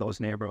knowledge of those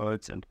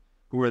neighborhoods and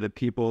who are the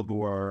people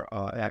who are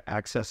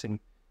accessing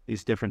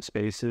these different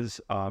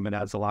spaces. It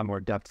adds a lot more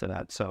depth to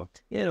that. So,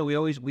 we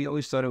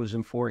always thought it was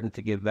important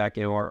to give back.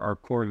 Our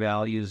core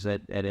values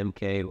at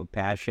MK were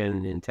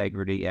passion,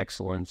 integrity,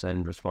 excellence,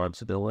 and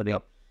responsibility.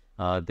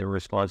 Yep. The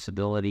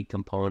responsibility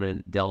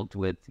component dealt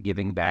with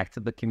giving back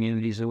to the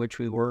communities in which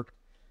we work.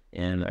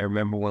 And I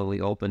remember when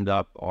we opened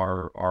up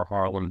our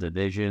Harlem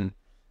division,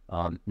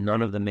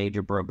 none of the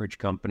major brokerage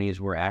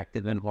companies were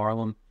active in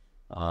Harlem.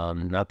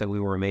 Not that we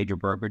were a major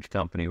brokerage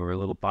company, we were a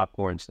little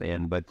popcorn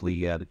stand, but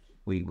we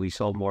we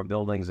sold more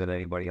buildings than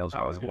anybody else.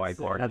 I was White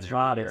Park. That's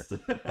right.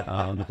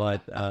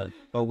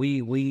 But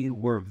we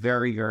were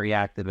very, very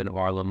active in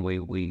Harlem. We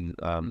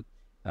were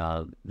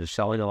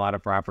selling a lot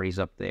of properties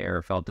up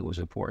there. Felt it was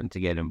important to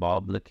get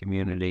involved in the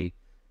community.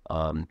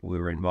 We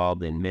were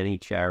involved in many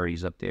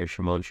charities up there.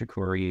 Shimon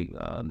Shakuri,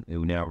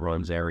 who now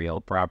runs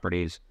Ariel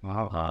Properties,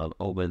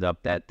 opened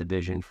up that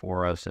division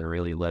for us and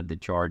really led the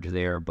charge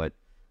there. But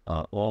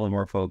all of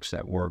our folks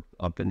that worked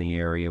up in the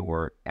area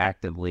were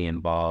actively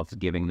involved,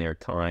 giving their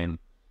time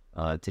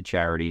to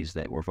charities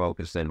that were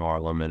focused in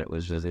Harlem, and it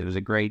was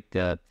a great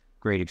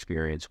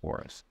experience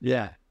for us.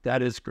 Yeah,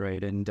 that is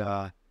great, and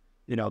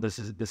this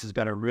has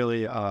been a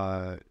really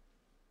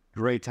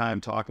great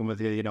time talking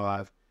with you.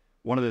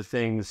 One of the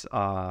things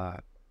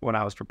when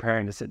I was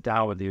preparing to sit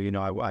down with you,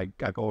 I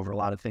go over a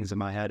lot of things in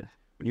my head.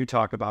 When you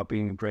talk about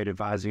being a great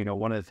advisor,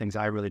 one of the things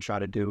I really try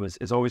to do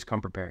is always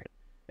come prepared.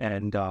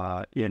 And,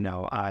 I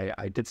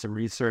did some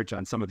research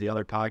on some of the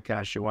other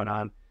podcasts you went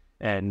on.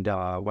 And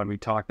when we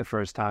talked the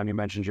first time, you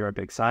mentioned you're a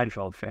big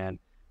Seinfeld fan.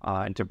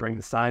 And to bring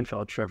the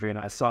Seinfeld trivia, and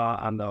I saw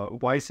on the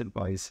Weiss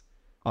Advice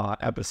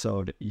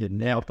episode, you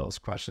nailed those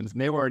questions.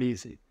 And they weren't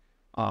easy.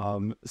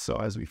 So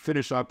as we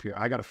finish up here,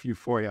 I got a few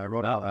for you. I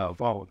wrote out on the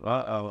phone.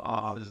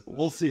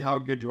 We'll see how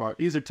good you are.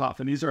 These are tough,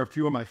 and these are a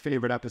few of my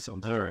favorite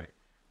episodes. All right.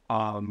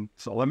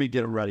 So let me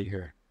get them ready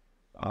here.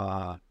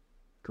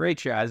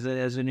 Great show. As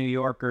a New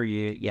Yorker,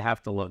 you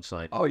have to love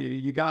Seinfeld. Oh,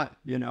 you got,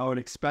 and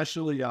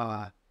especially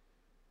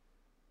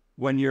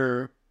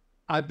when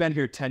I've been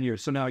here 10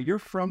 years. So now you're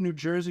from New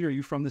Jersey, or are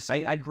you from the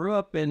state? I grew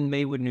up in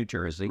Maywood, New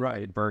Jersey.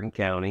 Right. Bergen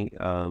County.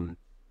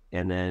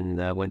 And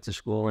then went to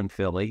school in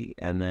Philly,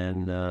 and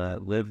then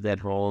lived at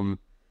home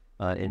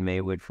in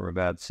Maywood for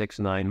about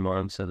 6-9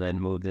 months, and then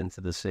moved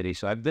into the city.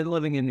 So I've been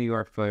living in New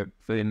York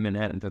in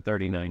Manhattan for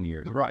 39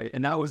 years. Right,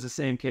 and that was the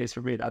same case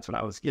for me. That's what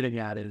I was getting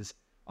at is,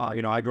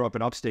 I grew up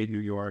in upstate New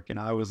York, and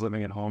I was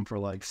living at home for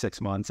like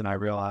 6 months, and I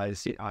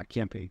realized I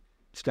can't be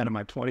spending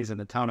my 20s in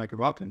the town I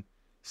grew up in.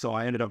 So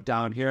I ended up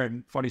down here,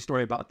 and funny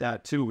story about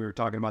that too. We were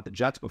talking about the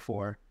Jets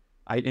before.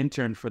 I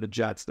interned for the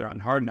Jets. They're on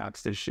Hard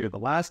Knocks this year. The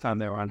last time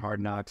they were on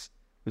Hard Knocks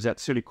was at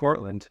SUNY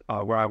Cortland,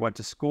 where I went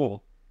to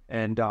school,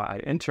 and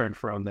I interned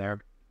for them there,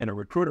 and a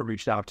recruiter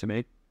reached out to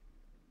me.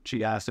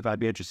 She asked if I'd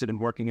be interested in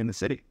working in the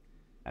city.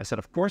 I said,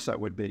 of course I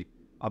would be.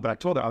 But I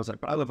told her, I was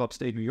like, but I live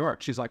upstate New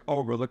York. She's like,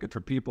 oh, we're looking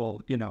for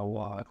people,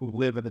 who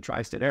live in the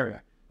tri-state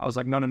area. I was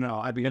like,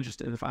 no, I'd be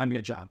interested if finding me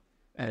a job.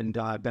 And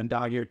I've been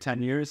down here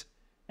 10 years.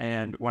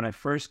 And when I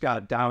first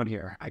got down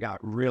here, I got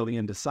really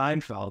into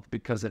Seinfeld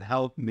because it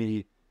helped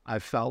me, I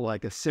felt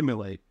like,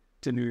 assimilate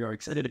to New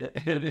York City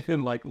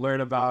and like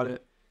learn about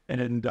it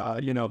and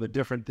the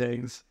different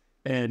things.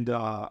 And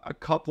a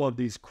couple of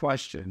these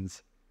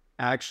questions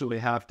actually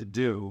have to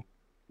do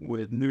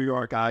with New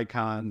York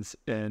icons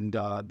and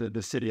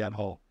the city at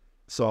whole.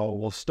 So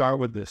we'll start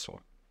with this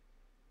one.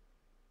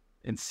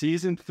 In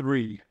season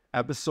 3,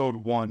 episode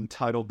 1,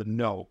 titled "The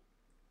Note,"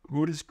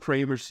 who does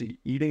Kramer see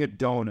eating a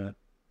donut,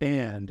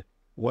 and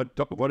what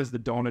is the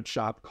donut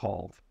shop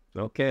called?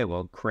 Okay,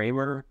 well,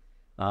 Kramer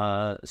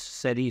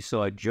said he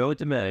saw Joe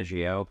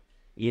DiMaggio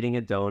eating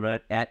a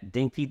donut at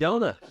Dinky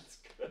Donuts.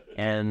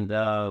 And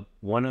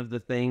one of the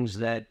things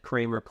that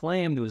Kramer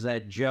claimed was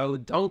that Joe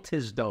dunked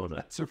his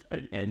donuts. That's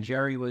right. And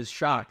Jerry was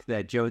shocked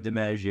that Joe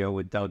DiMaggio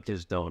would dunk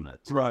his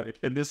donuts. Right.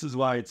 And this is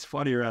why it's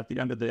funnier at the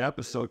end of the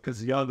episode,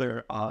 because the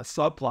other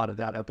subplot of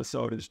that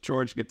episode is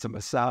George gets a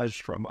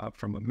massage from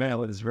a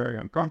male and is very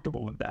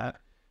uncomfortable with that.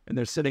 And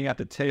they're sitting at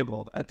the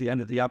table at the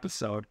end of the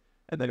episode,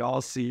 and they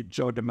all see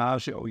Joe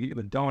DiMaggio eating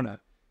a donut.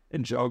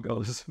 And Joe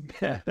goes,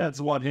 man,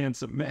 that's one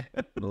handsome man.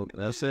 Well,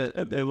 that's it.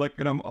 And they look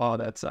at him. Oh,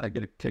 I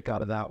get a kick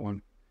out of that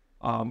one.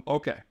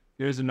 Okay,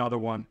 here's another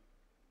one.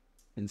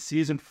 In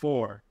season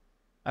 4,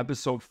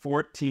 episode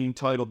 14,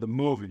 titled "The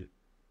Movie,"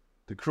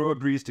 the crew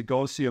agrees to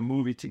go see a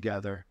movie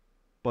together,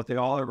 but they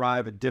all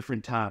arrive at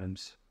different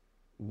times.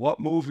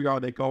 What movie are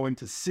they going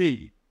to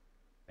see?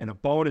 And a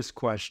bonus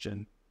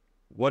question,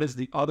 what is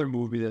the other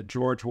movie that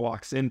George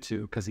walks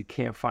into because he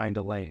can't find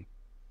Elaine?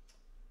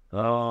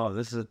 Oh,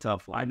 this is a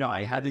tough one. I know.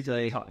 I had to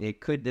say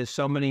there's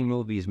so many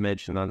movies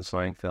mentioned on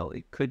Seinfeld.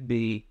 It could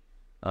be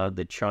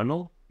The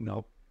Channel.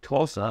 No,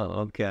 close. Oh,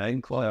 okay.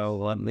 Close. So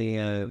let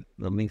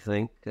me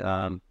think.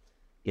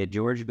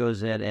 George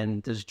goes in,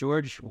 and does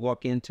George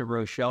walk into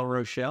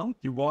Rochelle?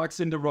 He walks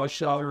into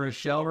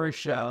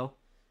Rochelle.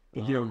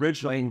 The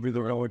original movie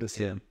they're going to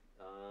see.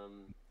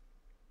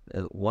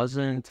 It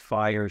wasn't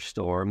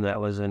Firestorm. That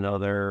was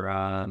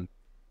another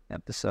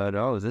episode.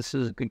 Oh, this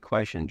is a good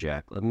question,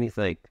 Jack. Let me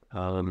think.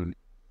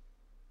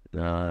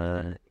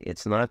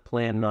 It's not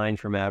Plan 9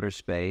 from Outer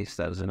Space.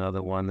 That was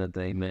another one that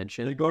they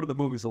mentioned. They go to the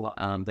movies a lot.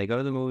 They go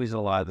to the movies a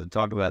lot. They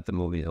talk about the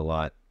movies a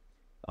lot.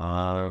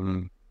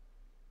 I'll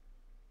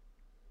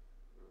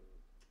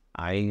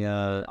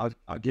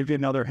give you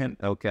another hint.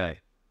 Okay.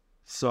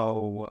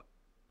 So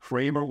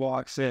Kramer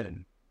walks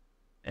in,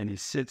 and he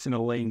sits in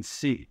Elaine's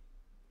seat.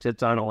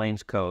 Sits on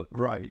Elaine's coat.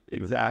 Right,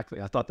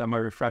 exactly. I thought that might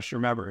refresh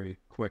your memory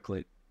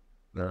quickly.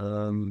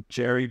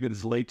 Jerry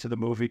was late to the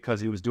movie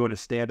because he was doing a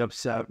stand-up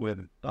set with,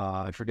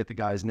 I forget the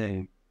guy's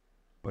name,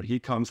 but he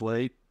comes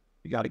late.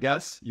 You got to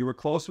guess? You were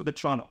close with the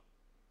tunnel.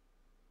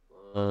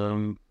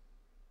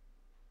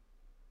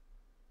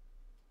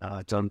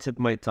 It's on the tip of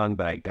my tongue,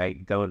 but I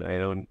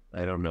don't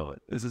know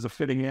it. This is a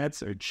fitting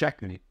answer.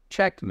 Check me.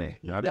 Checked me.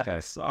 Okay.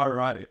 Yes. All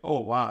right. Oh,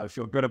 wow. I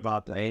feel good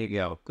about that. There you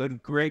go.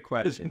 Great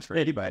question for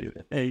anybody.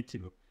 Thank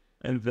you.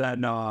 And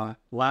then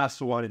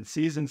last one in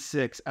season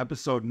 6,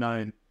 episode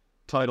 9,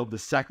 titled "The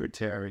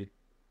Secretary."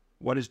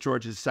 What is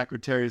George's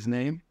secretary's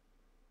name?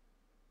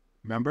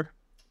 Remember?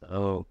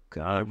 Oh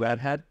God, The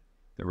redhead.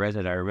 the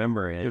redhead. I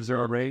remember it. Gives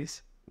her a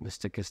raise.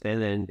 Mr.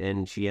 Costanza,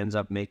 and she ends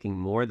up making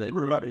more than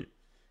Right.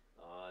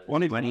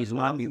 when he's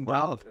not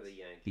involved for the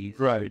Yankees.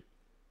 Right.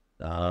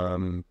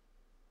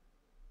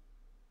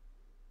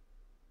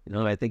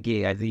 I think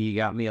he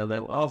got me on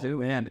that. Oh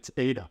man, it's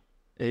Ada.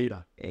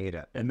 Ada.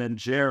 And then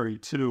Jerry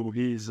too.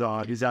 He's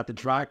at the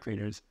dry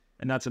cleaners,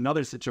 and that's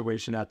another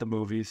situation at the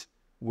movies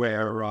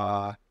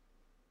where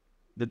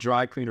the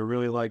dry cleaner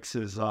really likes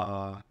his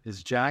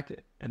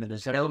jacket, and then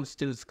his Helms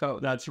to his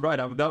coat. That's right.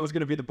 That was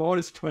going to be the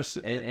bonus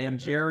question. And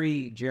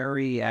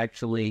Jerry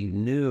actually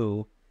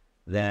knew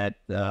that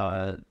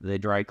the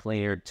dry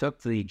cleaner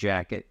took the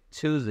jacket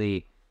to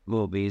the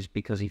movies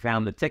because he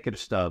found the ticket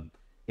stub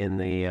in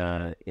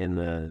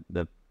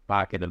the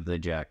pocket of the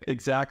jacket.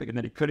 Exactly. And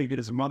then he couldn't get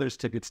his mother's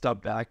ticket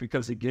stub back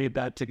because he gave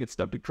that ticket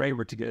stub to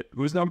Kramer to get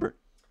whose number?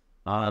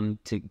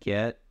 To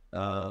get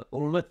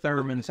Uma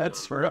Thurman's.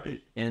 That's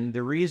right. And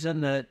the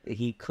reason that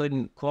he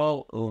couldn't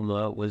call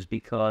Uma was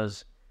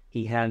because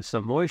he had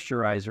some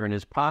moisturizer in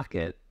his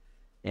pocket,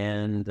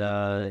 and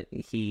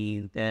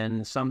he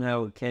then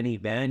somehow Kenny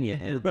Banya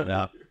ended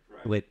up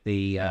with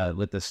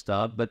the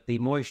stub, but the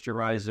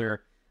moisturizer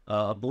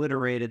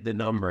obliterated the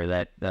number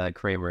that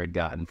Kramer had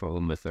gotten for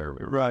Uma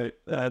Thurman. Right.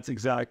 That's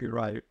exactly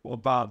right. Well,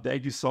 Bob,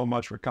 thank you so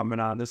much for coming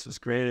on. This was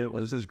great.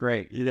 This is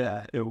great.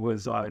 Yeah, it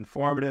was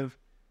informative.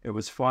 It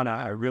was fun.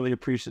 I really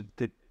appreciate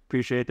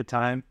the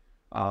time.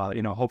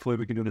 Hopefully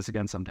we can do this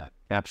again sometime.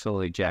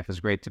 Absolutely, Jack. It's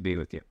great to be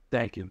with you.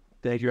 Thank you.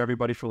 Thank you,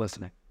 everybody, for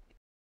listening.